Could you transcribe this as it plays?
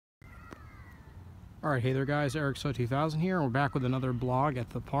Alright, hey there guys, EricSo2000 here, and we're back with another blog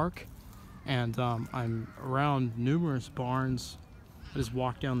at the park. And I'm around numerous barns. I just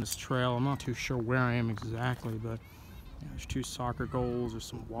walked down this trail. I'm not too sure where I am exactly, but there's two soccer goals, there's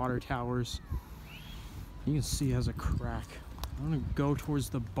some water towers. You can see it has a crack. I'm gonna go towards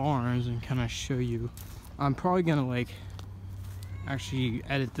the barns and kind of show you. I'm probably gonna actually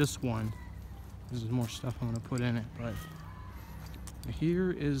edit this one. There's more stuff I'm gonna put in it, but here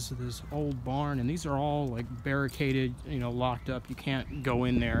is this old barn, and these are all like barricaded, locked up. You can't go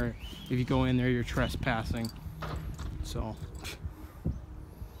in there. If you go in there, you're trespassing. So,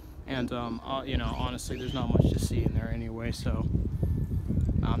 and honestly, there's not much to see in there anyway, so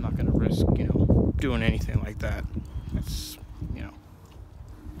I'm not gonna risk, doing anything like that. It's,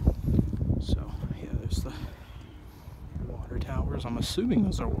 so yeah, there's the water towers. I'm assuming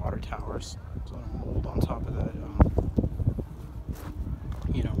those are water towers. So I'm mold on top of that.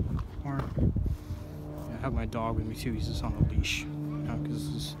 I have my dog with me too. He's just on a leash,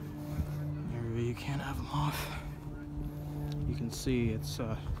 because this is an area you can't have him off. You can see it's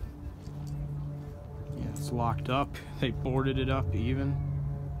it's locked up. They boarded it up even.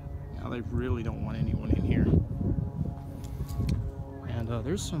 Now they really don't want anyone in here. And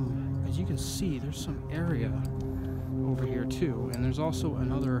there's some, as you can see, there's some area over here too. And there's also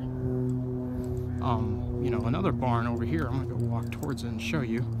another, another barn over here. I'm gonna go walk towards it and show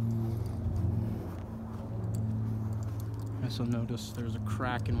you. Also notice there's a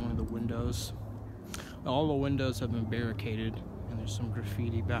crack in one of the windows. All the windows have been barricaded, and there's some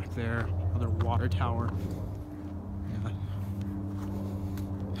graffiti back there. Another water tower. Yeah.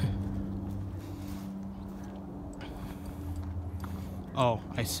 Oh,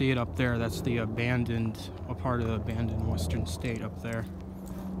 I see it up there. That's the abandoned, a part of the abandoned Western State up there.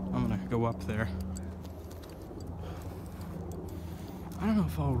 I'm gonna go up there. I don't know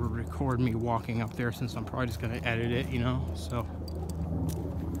if I'll record me walking up there, since I'm probably just gonna edit it, so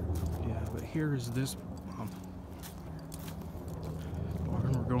yeah. But here's this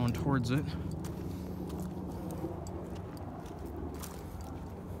barn. We're going towards it.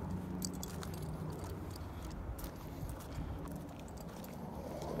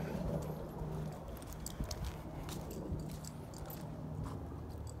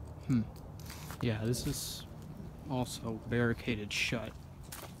 Yeah, this is also barricaded shut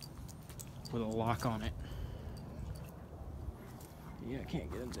with a lock on it. Yeah, I can't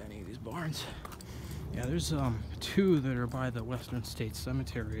get into any of these barns. Yeah, there's two that are by the Western State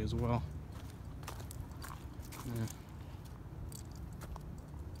Cemetery as well. Yeah.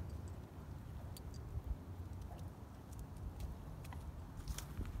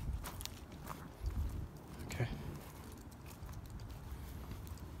 Okay.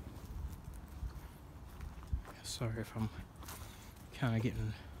 Sorry if I'm kind of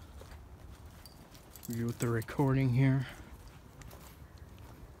getting weird with the recording here.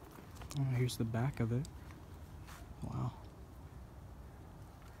 Oh, here's the back of it. Wow.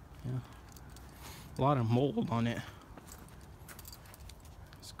 Yeah. A lot of mold on it.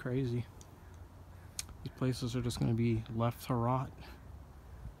 It's crazy. These places are just going to be left to rot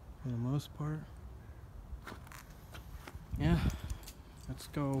for the most part. Yeah. Let's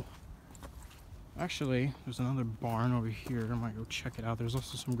go. Actually, there's another barn over here. I might go check it out. There's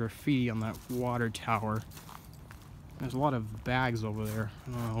also some graffiti on that water tower. There's a lot of bags over there.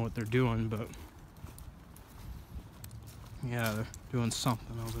 I don't know what they're doing, but yeah, they're doing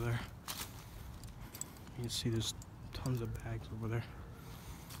something over there. You can see there's tons of bags over there.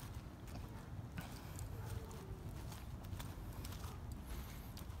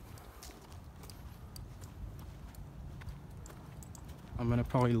 I'm gonna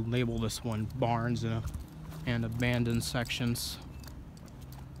probably label this one barns and abandoned sections.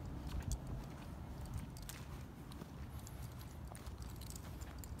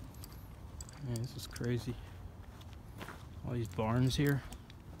 Man, this is crazy. All these barns here.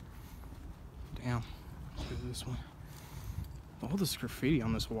 Damn. Look at this one. All this graffiti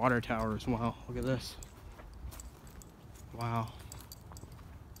on this water tower as well. Look at this. Wow.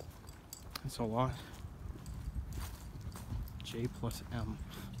 That's a lot. J+M.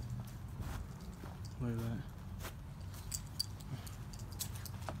 Look at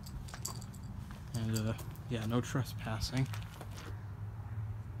that. And yeah, no trespassing.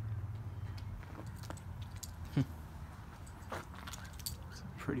 It's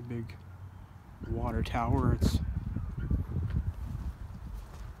a pretty big water tower. It's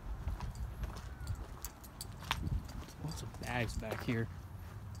lots of bags back here.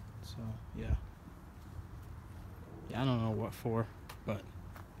 So yeah. Yeah, I don't know what for, but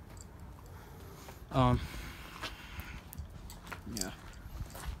yeah,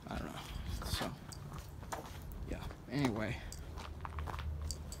 I don't know. So Anyway,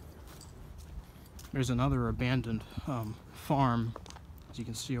 there's another abandoned farm, as you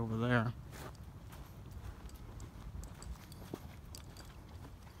can see over there.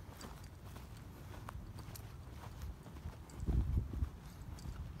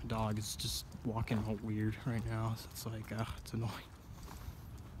 My dog is just walking all weird right now, so it's like, it's annoying.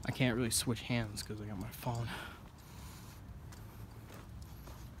 I can't really switch hands because I got my phone.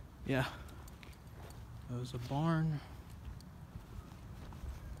 Yeah, there's a barn.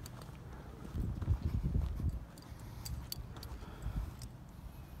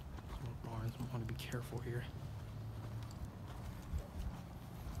 Barns, I want to be careful here.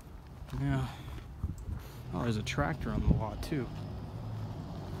 Yeah. Oh, there's a tractor on the lot too.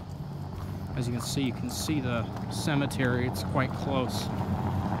 As you can see the cemetery. It's quite close.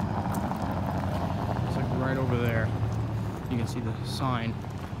 It's like right over there. You can see the sign.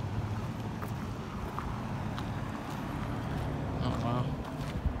 Oh wow.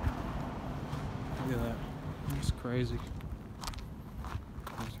 Look at that. That's crazy.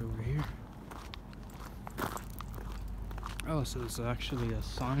 What's over here? Oh, so there's actually a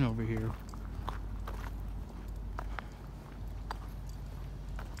sign over here.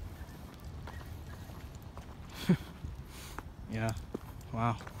 Yeah.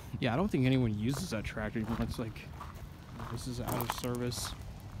 Wow. Yeah, I don't think anyone uses that tractor anymore. It's like, this is out of service.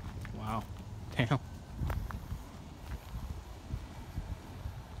 Wow. Damn.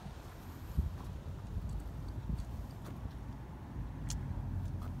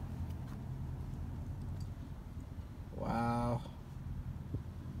 Wow.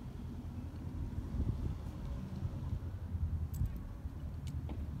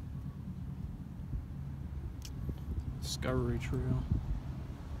 Discovery Trail.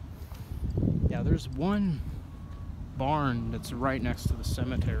 Yeah, there's one barn that's right next to the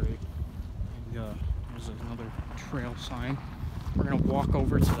cemetery. And, there's another trail sign. We're gonna walk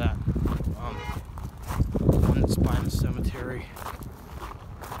over to that one that's by the cemetery.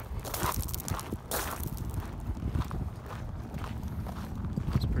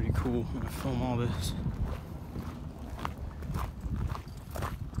 It's pretty cool. I'm gonna film all this.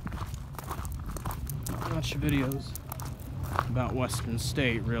 Not much videos about Western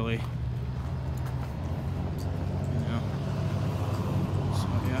State, really. So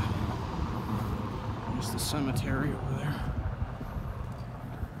yeah, there's the cemetery over there.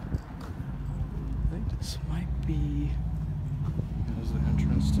 I think this might be, there's the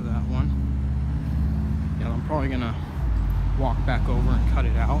entrance to that one. Yeah, I'm probably gonna walk back over and cut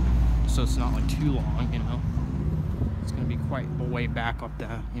it out so it's not like too long, you know. It's gonna be quite a way back up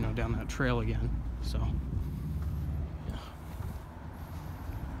that, you know, down that trail again. So yeah.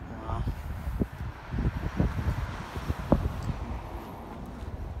 Wow.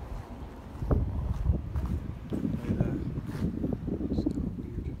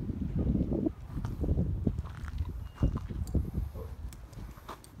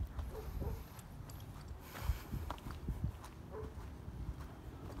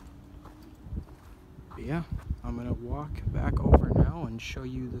 But yeah, I'm gonna walk back over now and show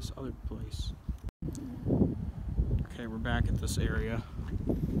you this other place. Okay, we're back at this area.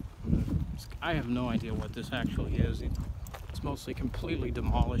 I have no idea what this actually is. It's mostly completely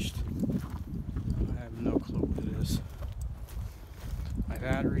demolished. I have no clue what it is. My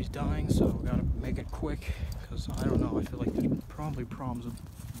battery's dying, so I've got to make it quick because I don't know. I feel like there's probably problems with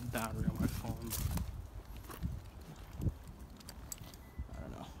the battery on my phone. I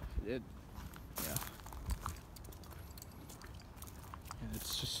don't know. Yeah. And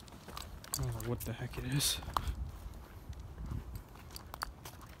it's just, I don't know what the heck it is.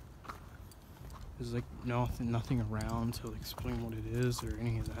 There's like nothing around to explain what it is or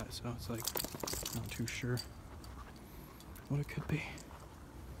any of that, so it's like not too sure what it could be.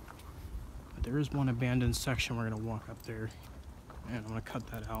 But there is one abandoned section. We're gonna walk up there, and I'm gonna cut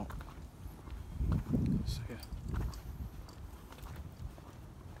that out. So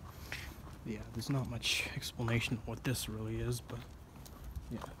yeah, there's not much explanation of what this really is, but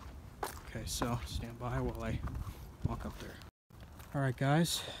yeah. Okay, so stand by while I walk up there. All right,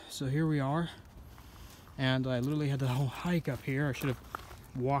 guys. So here we are. And I literally had the whole hike up here. I should have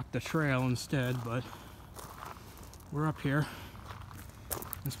walked the trail instead, but we're up here.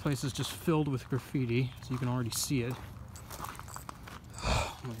 This place is just filled with graffiti, so you can already see it.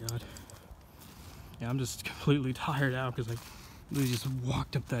 Oh my god. Yeah, I'm just completely tired out because I literally just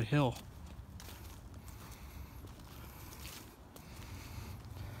walked up that hill.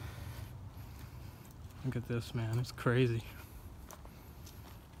 Look at this, man. It's crazy.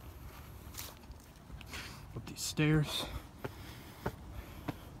 Up these stairs.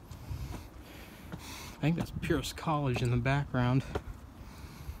 I think that's Pierce College in the background.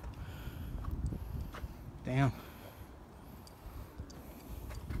 Damn.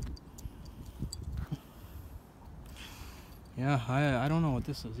 Yeah, I don't know what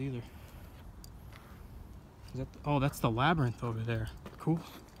this is either. Is that oh, that's the labyrinth over there. Cool.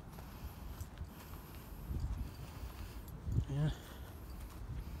 Yeah.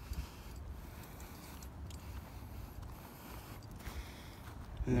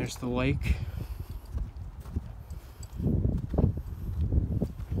 And there's the lake.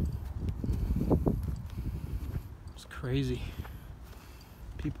 It's crazy.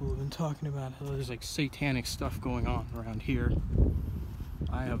 People have been talking about how there's like satanic stuff going on around here.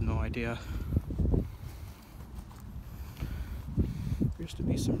 I have no idea. Appears to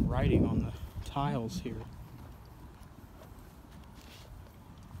be some writing on the tiles here.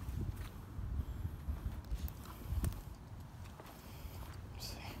 Let's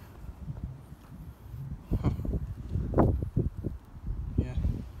see. Huh. Yeah.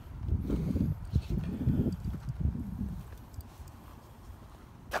 Let's keep.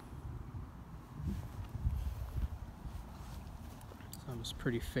 Sounds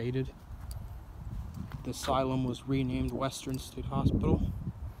pretty faded. The asylum was renamed Western State Hospital.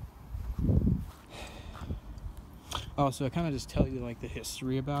 Oh, so I kind of just tell you like the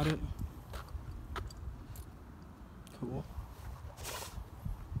history about it. Cool.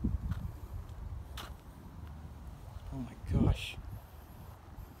 Oh my gosh.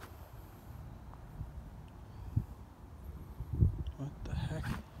 What the heck?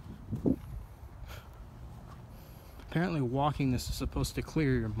 Apparently walking this is supposed to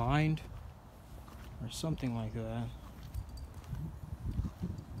clear your mind. Or something like that.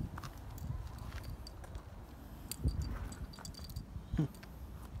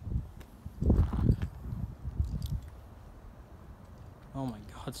 Oh my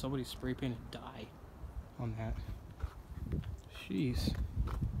god, somebody spray painted "die" on that. Jeez.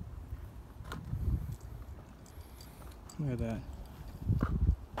 Look at that.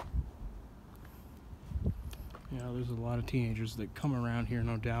 You know, there's a lot of teenagers that come around here,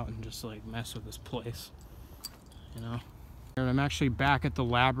 no doubt, and just like mess with this place. You know? And I'm actually back at the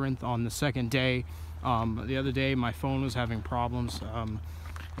labyrinth on the second day. The other day my phone was having problems.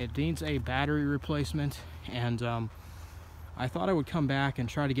 It needs a battery replacement, and I thought I would come back and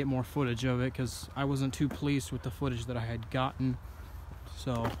try to get more footage of it because I wasn't too pleased with the footage that I had gotten.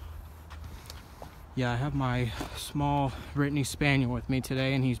 So yeah, I have my small Brittany Spaniel with me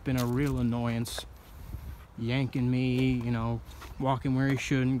today, and he's been a real annoyance. Yanking me, you know, walking where he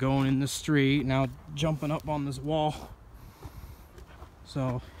shouldn't, going in the street, now jumping up on this wall.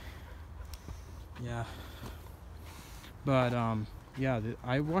 So yeah, but yeah,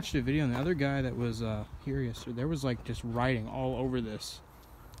 I watched a video, and the other guy that was here yesterday, there was like just writing all over this.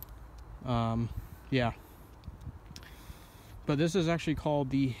 Yeah, but this is actually called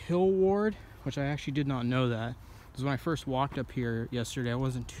the Hill Ward, which I actually did not know that. Because when I first walked up here yesterday, I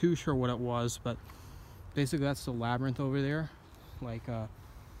wasn't too sure what it was, but basically that's the labyrinth over there, like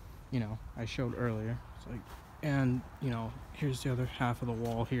you know, I showed earlier. It's like, and you know, here's the other half of the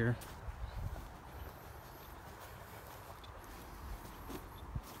wall here.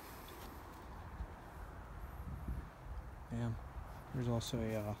 Damn. There's also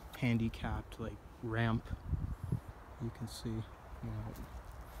a handicapped like ramp. You can see, you know,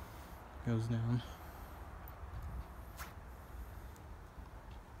 it goes down.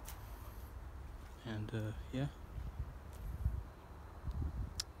 And yeah.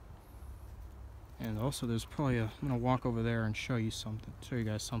 And also there's probably I'm gonna walk over there and show you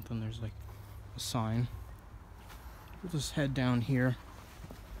guys something. There's like a sign. We'll just head down here.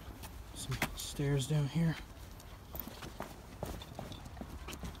 Some stairs down here.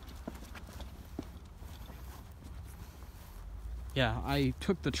 Yeah, I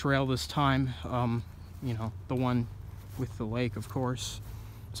took the trail this time, you know, the one with the lake, of course.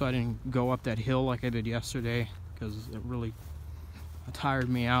 So I didn't go up that hill like I did yesterday because it really tired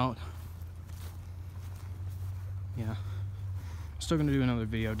me out. Yeah, still gonna do another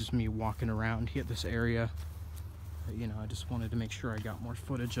video, just me walking around here at this area. You know, I just wanted to make sure I got more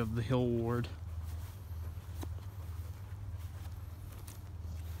footage of the Hill Ward.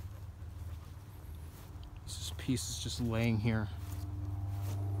 This piece is just laying here.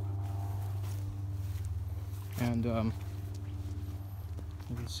 And you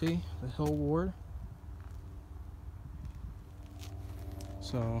can see the Hill Ward.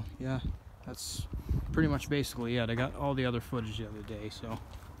 So yeah, that's pretty much basically it. I got all the other footage the other day, so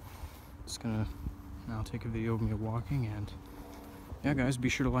just gonna now take a video of me walking. And yeah guys, be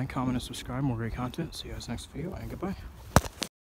sure to like, comment, and subscribe. More great content. See you guys next video, and goodbye.